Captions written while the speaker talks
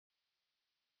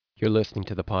You're listening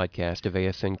to the podcast of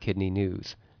ASN Kidney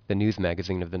News, the news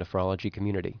magazine of the nephrology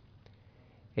community.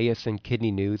 ASN Kidney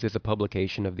News is a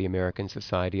publication of the American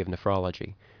Society of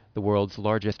Nephrology, the world's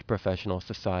largest professional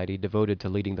society devoted to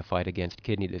leading the fight against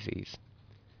kidney disease.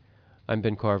 I'm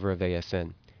Ben Carver of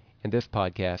ASN. In this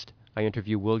podcast, I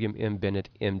interview William M. Bennett,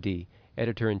 M.D.,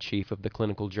 Editor-in-Chief of the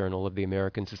Clinical Journal of the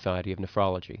American Society of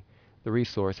Nephrology, the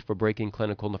resource for breaking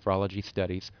clinical nephrology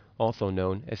studies, also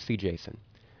known as CJASN.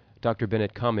 Dr.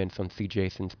 Bennett comments on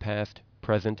CJASN's past,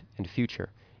 present, and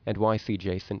future, and why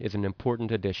CJASN is an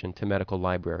important addition to medical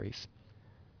libraries.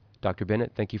 Dr.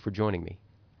 Bennett, thank you for joining me.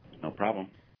 No problem.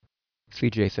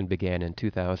 CJASN began in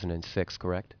 2006,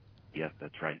 correct? Yes,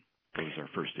 that's right. It was our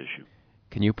first issue.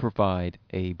 Can you provide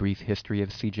a brief history of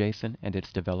CJASN and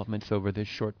its developments over this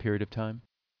short period of time?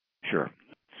 Sure.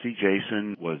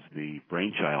 CJASN was the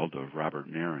brainchild of Robert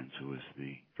Nairns, who was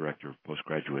the Director of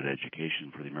Postgraduate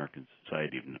Education for the American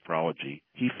Society of Nephrology.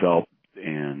 He felt,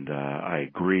 and I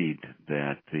agreed,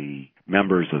 that the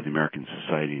members of the American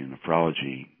Society of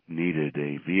Nephrology needed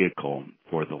a vehicle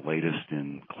for the latest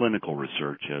in clinical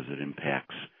research as it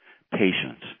impacts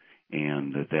patients,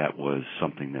 and that was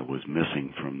something that was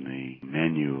missing from the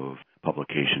menu of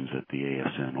publications that the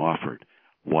ASN offered.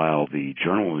 While the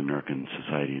Journal of the American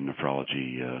Society of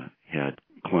Nephrology had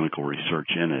clinical research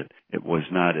in it, it was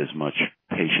not as much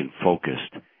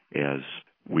patient-focused as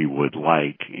we would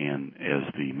like, and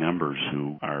as the members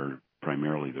who are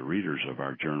primarily the readers of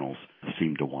our journals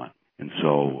seem to want. And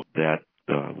so that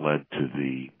led to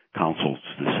the Council's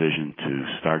decision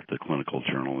to start the Clinical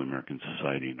Journal of the American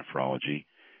Society of Nephrology.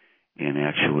 And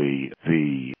actually,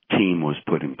 the team was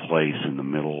put in place in the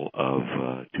middle of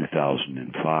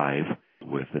 2005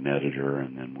 with an editor,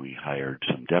 and then we hired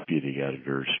some deputy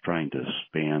editors trying to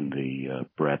span the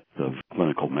breadth of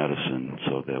clinical medicine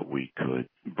so that we could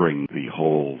bring the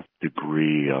whole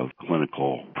degree of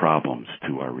clinical problems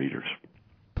to our readers.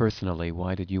 Personally,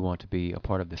 why did you want to be a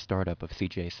part of the startup of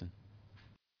CJASN?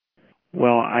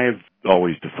 Well, I've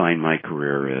always defined my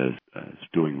career as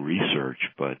doing research,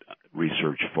 but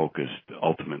research focused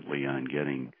ultimately on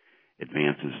getting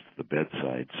advances to the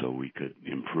bedside so we could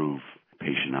improve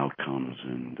patient outcomes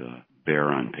and bear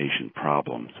on patient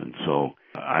problems. And so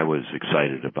I was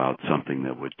excited about something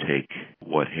that would take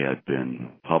what had been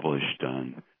published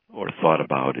on or thought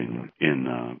about in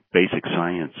basic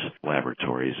science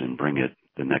laboratories and bring it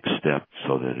the next step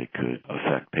so that it could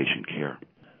affect patient care.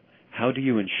 How do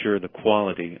you ensure the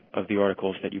quality of the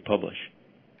articles that you publish?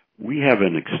 We have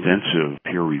an extensive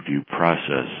peer review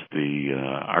process. The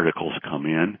articles come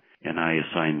in, and I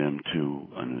assign them to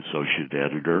an associate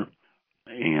editor,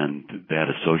 and that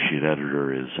associate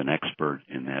editor is an expert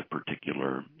in that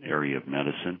particular area of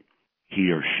medicine.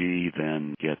 He or she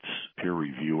then gets peer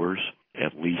reviewers,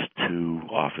 at least 2,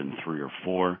 often 3 or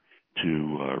 4,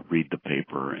 to read the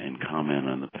paper and comment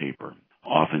on the paper.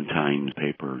 Oftentimes, the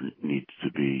paper needs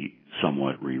to be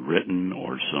somewhat rewritten,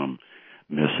 or some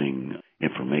missing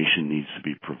information needs to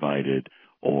be provided,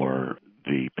 or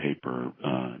the paper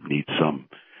needs some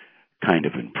kind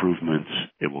of improvements.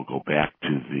 It will go back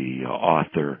to the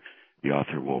author. The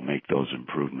author will make those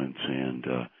improvements, and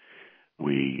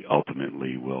we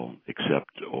ultimately will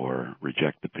accept or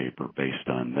reject the paper based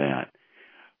on that.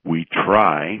 We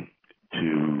try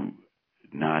to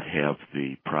not have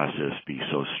the process be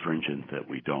so stringent that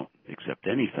we don't accept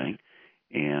anything.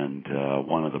 And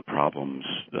one of the problems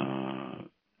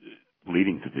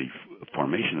leading to the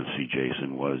formation of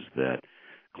CJASN was that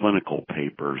clinical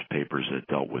papers that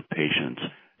dealt with patients,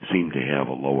 seemed to have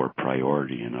a lower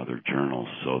priority in other journals,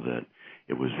 so that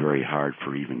it was very hard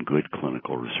for even good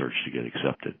clinical research to get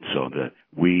accepted. So that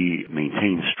we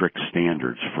maintain strict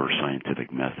standards for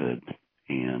scientific method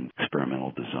and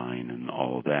experimental design and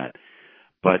all of that.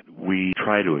 But we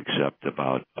try to accept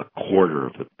about a quarter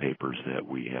of the papers that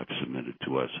we have submitted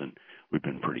to us, and we've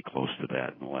been pretty close to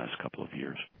that in the last couple of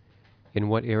years. In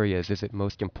what areas is it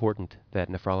most important that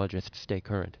nephrologists stay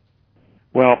current?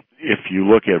 Well, if you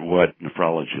look at what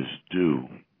nephrologists do,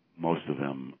 most of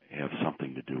them have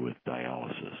something to do with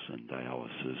dialysis and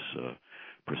dialysis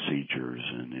procedures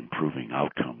and improving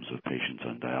outcomes of patients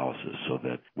on dialysis, so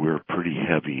that we're pretty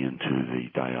heavy into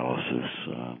the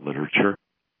dialysis literature.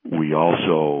 We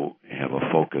also have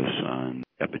a focus on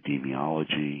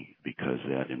epidemiology because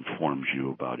that informs you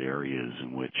about areas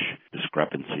in which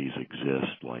discrepancies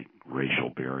exist, like racial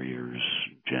barriers,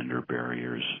 gender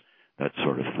barriers, that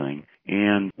sort of thing.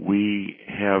 And we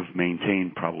have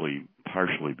maintained, probably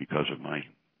partially because of my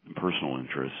personal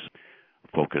interests,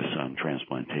 focus on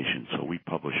transplantation. So we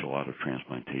publish a lot of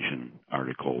transplantation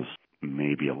articles,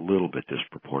 maybe a little bit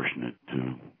disproportionate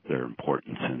to their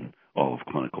importance in all of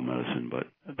clinical medicine, but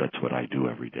that's what I do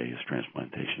every day is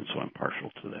transplantation, so I'm partial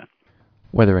to that.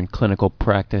 Whether in clinical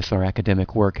practice or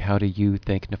academic work, how do you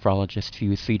think nephrologists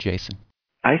use CJASN?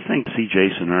 I think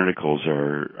CJASN articles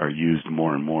are used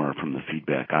more and more from the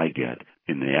feedback I get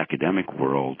in the academic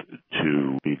world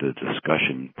to be the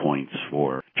discussion points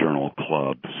for journal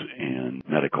clubs and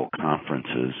medical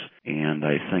conferences, and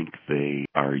I think they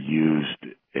are used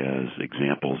as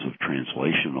examples of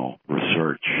translational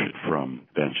research from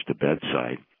bench to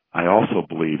bedside. I also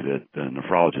believe that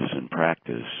nephrologists in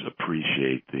practice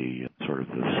appreciate the sort of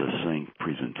the succinct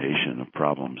presentation of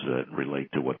problems that relate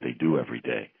to what they do every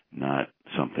day, not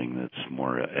something that's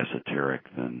more esoteric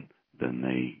than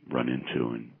they run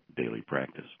into in daily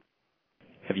practice.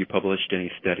 Have you published any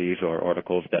studies or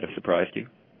articles that have surprised you?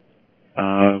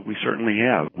 We certainly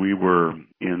have. We were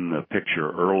in the picture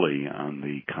early on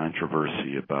the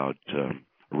controversy about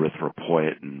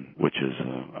erythropoietin, which is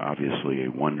obviously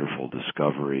a wonderful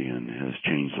discovery and has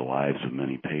changed the lives of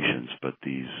many patients, but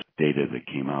these data that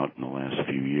came out in the last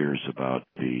few years about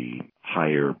the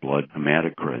higher blood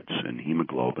hematocrits and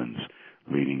hemoglobins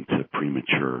leading to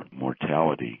premature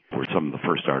mortality were some of the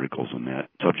first articles in that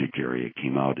subject area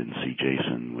came out in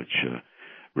CJASN, which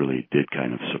really did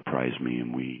kind of surprise me,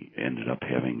 and we ended up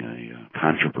having a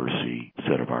controversy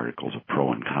set of articles, a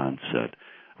pro and con set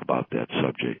about that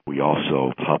subject. We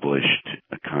also published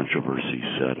a controversy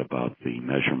set about the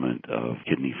measurement of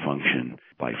kidney function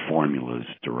by formulas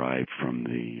derived from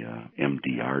the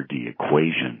MDRD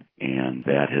equation, and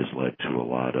that has led to a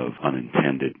lot of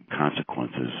unintended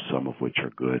consequences, some of which are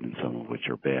good and some of which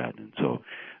are bad. And so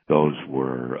those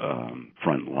were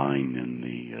front line in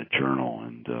the journal,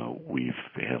 and we've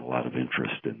had a lot of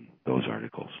interest in those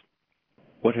articles.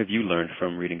 What have you learned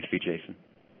from reading CJASN?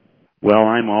 Well,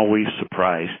 I'm always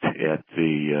surprised at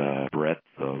the breadth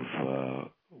of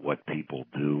what people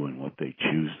do and what they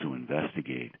choose to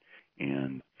investigate.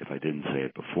 And if I didn't say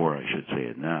it before, I should say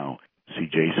it now.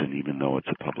 CJASN, even though it's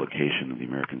a publication of the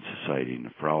American Society of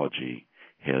Nephrology,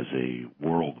 has a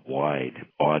worldwide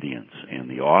audience, and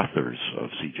the authors of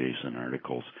CJASN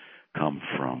articles come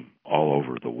from all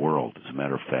over the world. As a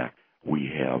matter of fact,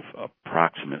 we have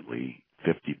approximately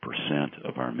 50%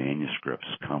 of our manuscripts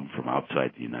come from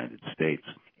outside the United States,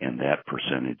 and that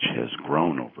percentage has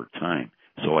grown over time.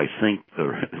 So I think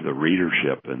the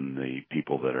readership and the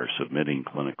people that are submitting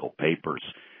clinical papers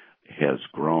has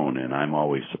grown, and I'm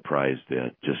always surprised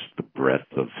at just the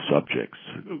breadth of subjects,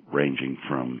 ranging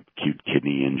from acute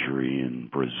kidney injury in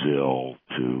Brazil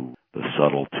to the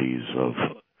subtleties of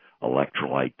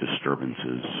electrolyte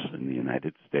disturbances in the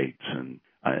United States. And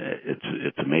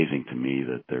it's amazing to me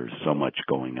that there's so much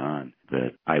going on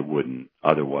that I wouldn't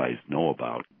otherwise know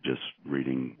about just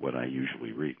reading what I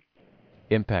usually read.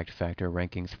 Impact Factor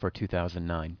rankings for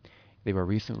 2009. They were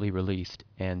recently released,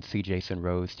 and CJASN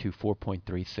rose to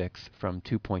 4.36 from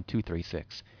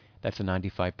 2.236. That's a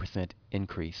 95%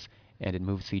 increase, and it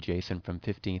moved CJASN from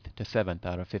 15th to 7th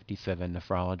out of 57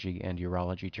 nephrology and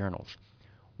urology journals.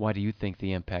 Why do you think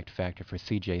the impact factor for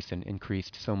CJASN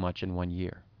increased so much in 1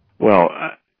 year? Well,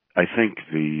 I think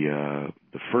the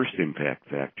first impact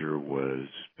factor was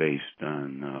based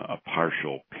on a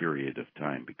partial period of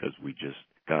time because we just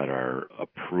got our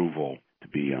approval to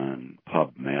be on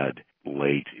PubMed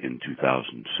late in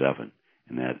 2007,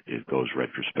 and that it goes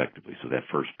retrospectively. So that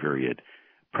first period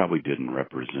probably didn't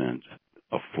represent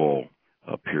a full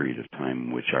period of time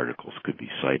in which articles could be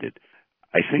cited.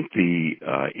 I think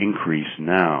the increase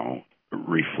now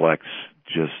reflects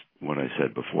just what I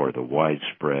said before, the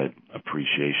widespread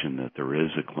appreciation that there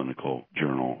is a clinical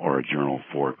journal or a journal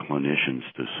for clinicians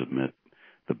to submit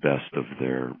the best of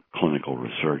their clinical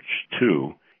research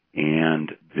to,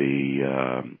 and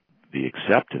the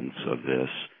acceptance of this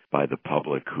by the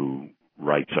public who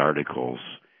writes articles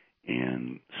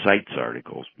and cites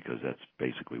articles, because that's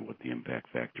basically what the impact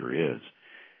factor is.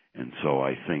 And so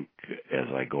I think as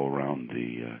I go around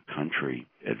the country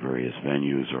at various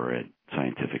venues or at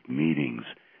scientific meetings,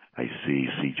 I see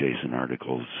CJASN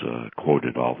articles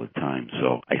quoted all the time.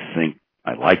 So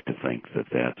I like to think that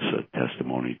that's a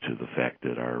testimony to the fact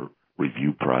that our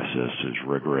review process is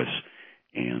rigorous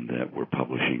and that we're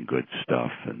publishing good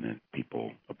stuff and that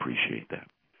people appreciate that.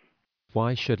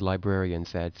 Why should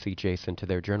librarians add CJASN to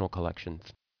their journal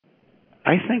collections?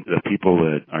 I think the people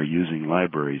that are using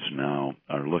libraries now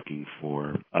are looking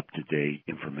for up-to-date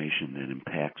information that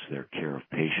impacts their care of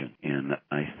patients. And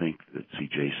I think that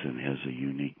CJASN has a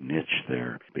unique niche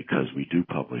there because we do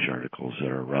publish articles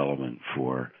that are relevant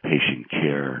for patient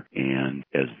care and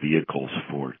as vehicles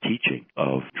for teaching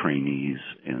of trainees.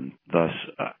 And thus,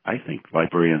 I think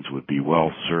librarians would be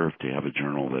well served to have a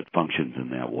journal that functions in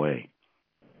that way.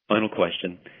 Final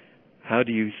question. How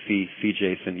do you see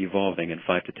CJASN evolving in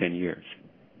 5 to 10 years?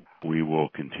 We will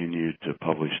continue to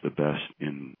publish the best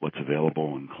in what's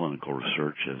available in clinical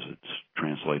research as it's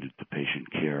translated to patient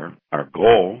care. Our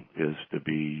goal is to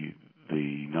be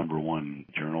the number one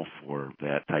journal for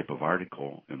that type of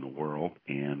article in the world,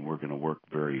 and we're going to work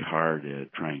very hard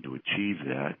at trying to achieve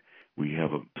that. We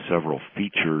have several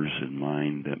features in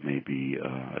mind that may be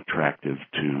attractive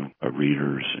to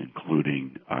readers,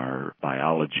 including our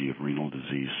Biology of Renal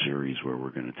Disease series, where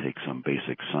we're going to take some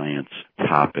basic science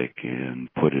topic and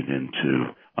put it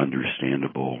into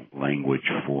understandable language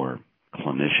for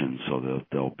clinicians so that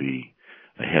they'll be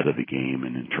ahead of the game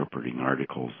in interpreting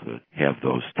articles that have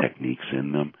those techniques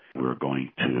in them. We're going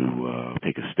to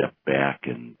take a step back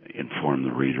and inform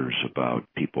the readers about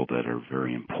people that are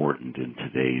very important in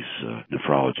today's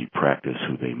nephrology practice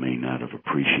who they may not have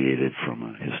appreciated from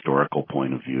a historical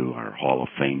point of view, our Hall of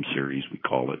Fame series, we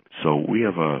call it. So we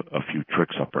have a few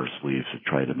tricks up our sleeves to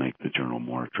try to make the journal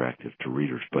more attractive to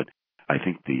readers. But I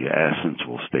think the essence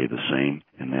will stay the same,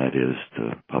 and that is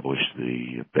to publish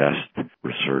the best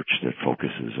research that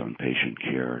focuses on patient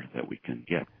care that we can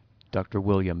get. Dr.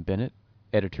 William Bennett,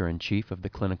 Editor-in-Chief of the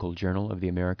Clinical Journal of the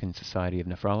American Society of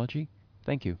Nephrology,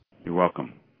 thank you. You're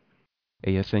welcome.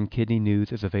 ASN Kidney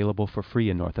News is available for free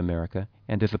in North America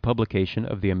and is a publication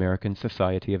of the American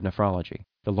Society of Nephrology,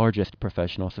 the largest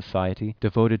professional society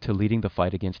devoted to leading the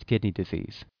fight against kidney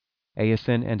disease.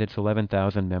 ASN and its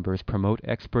 11,000 members promote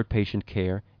expert patient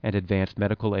care and advanced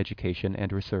medical education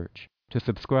and research. To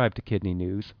subscribe to Kidney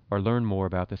News or learn more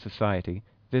about the Society,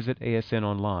 visit ASN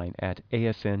online at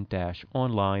asn-online.org.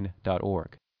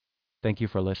 Thank you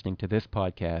for listening to this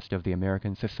podcast of the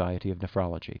American Society of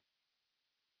Nephrology.